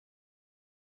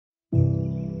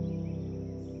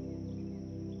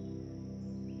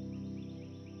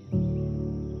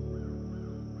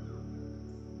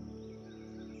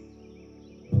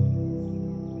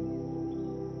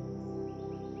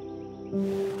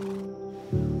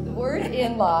word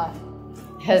in-law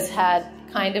has had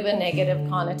kind of a negative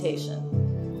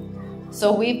connotation.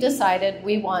 So we've decided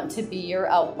we want to be your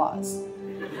outlaws.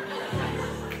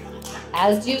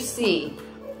 As you see,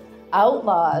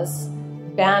 outlaws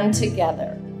band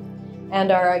together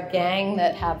and are a gang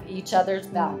that have each other's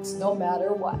backs no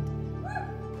matter what.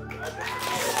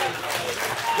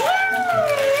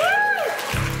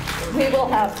 We will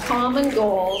have common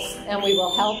goals and we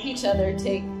will help each other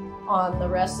take on the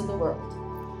rest of the world.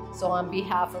 So on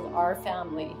behalf of our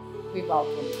family, we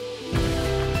welcome you.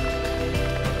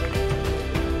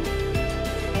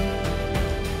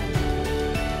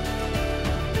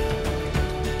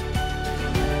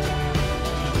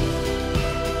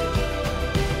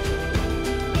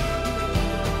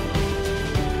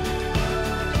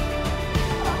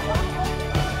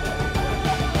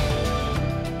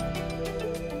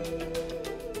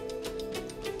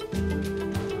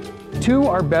 Two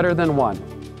are better than one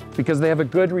because they have a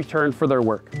good return for their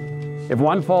work. If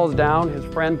one falls down, his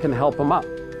friend can help him up.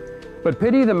 But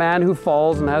pity the man who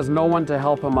falls and has no one to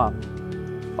help him up.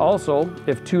 Also,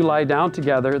 if two lie down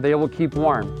together, they will keep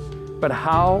warm. But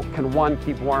how can one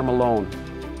keep warm alone?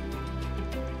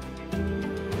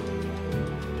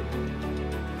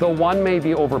 Though one may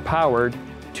be overpowered,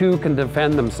 two can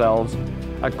defend themselves.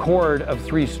 A cord of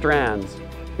 3 strands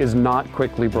is not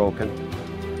quickly broken.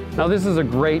 Now this is a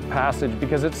great passage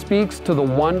because it speaks to the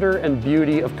wonder and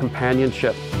beauty of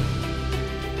companionship.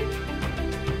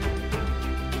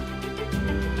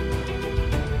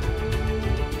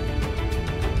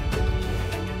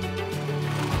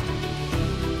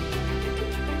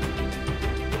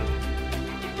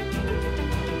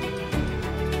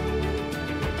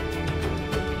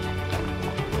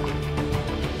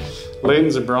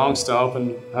 Layton's a bronc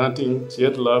stomping, hunting,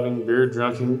 kid loving, beer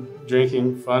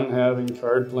drinking, fun having,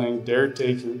 card playing, dare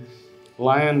taking,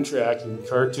 lion tracking,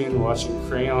 cartoon watching,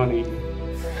 crayon eating.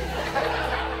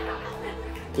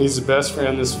 He's the best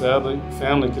friend this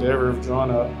family could ever have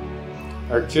drawn up.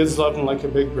 Our kids love him like a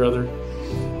big brother.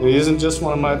 And he isn't just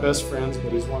one of my best friends,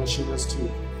 but he's one of Sheila's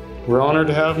too. We're honored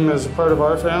to have him as a part of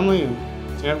our family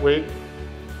and can't wait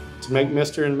to make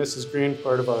Mr. and Mrs. Green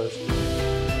part of ours.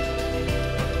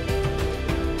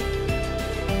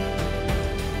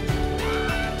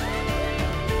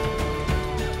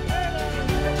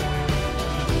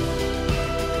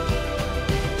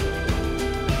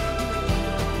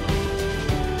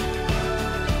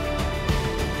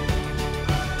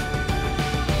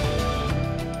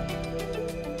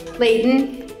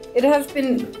 Layton, it has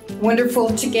been wonderful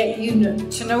to get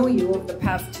to know you over the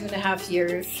past 2.5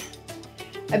 years.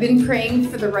 I've been praying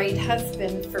for the right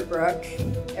husband for Brooke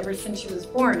ever since she was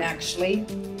born, actually.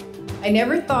 I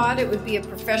never thought it would be a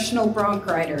professional bronc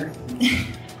rider.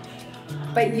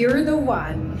 But you're the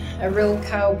one, a real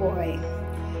cowboy.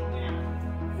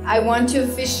 I want to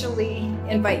officially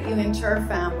invite you into our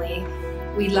family.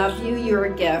 We love you, you're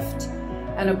a gift,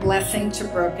 and a blessing to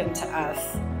Brooke and to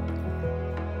us.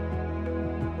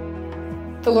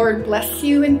 The Lord bless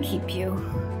you and keep you.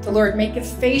 The Lord make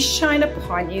his face shine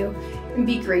upon you and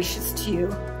be gracious to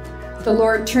you. The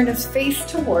Lord turn his face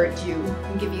toward you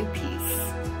and give you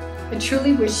peace. I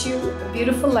truly wish you a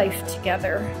beautiful life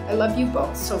together. I love you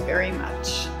both so very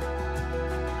much.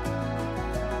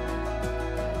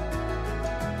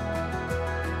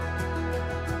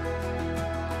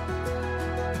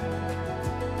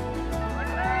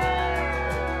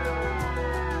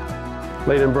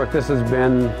 Layton Brooke, this has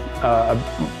been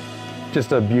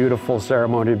just a beautiful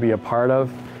ceremony to be a part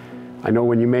of. I know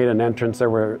when you made an entrance, there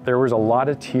was a lot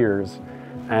of tears,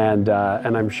 and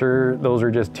I'm sure those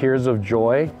are just tears of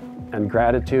joy and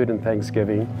gratitude and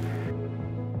thanksgiving.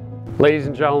 Ladies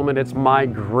and gentlemen, it's my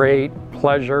great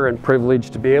pleasure and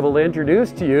privilege to be able to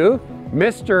introduce to you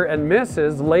Mr. and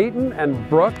Mrs. Layton and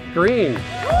Brooke Green.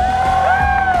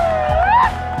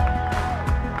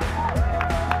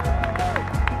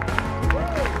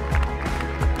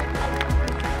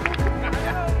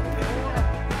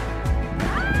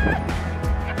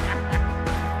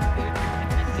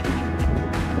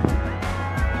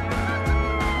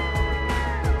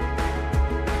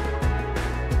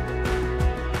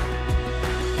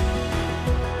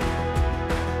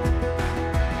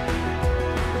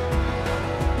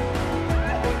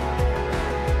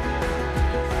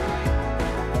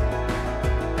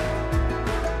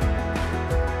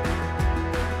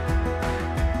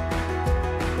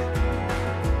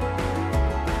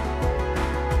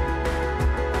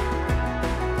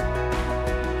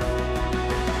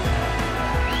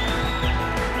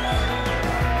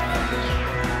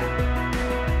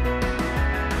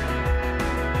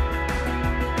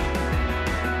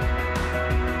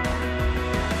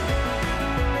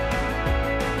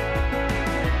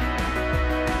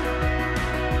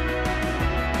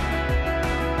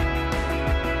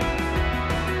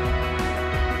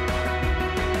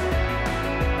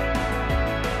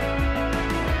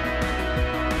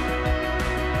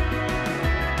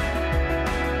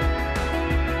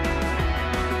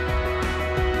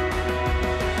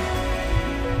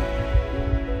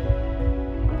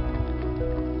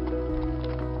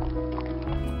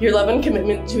 Your love and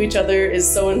commitment to each other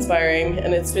is so inspiring,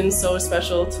 and it's been so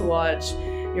special to watch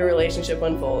your relationship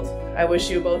unfold. I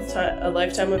wish you both a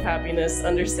lifetime of happiness,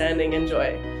 understanding, and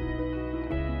joy.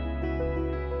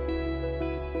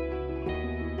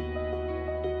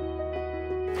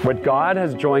 What God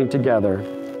has joined together,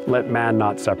 let man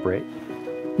not separate.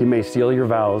 You may seal your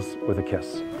vows with a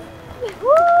kiss.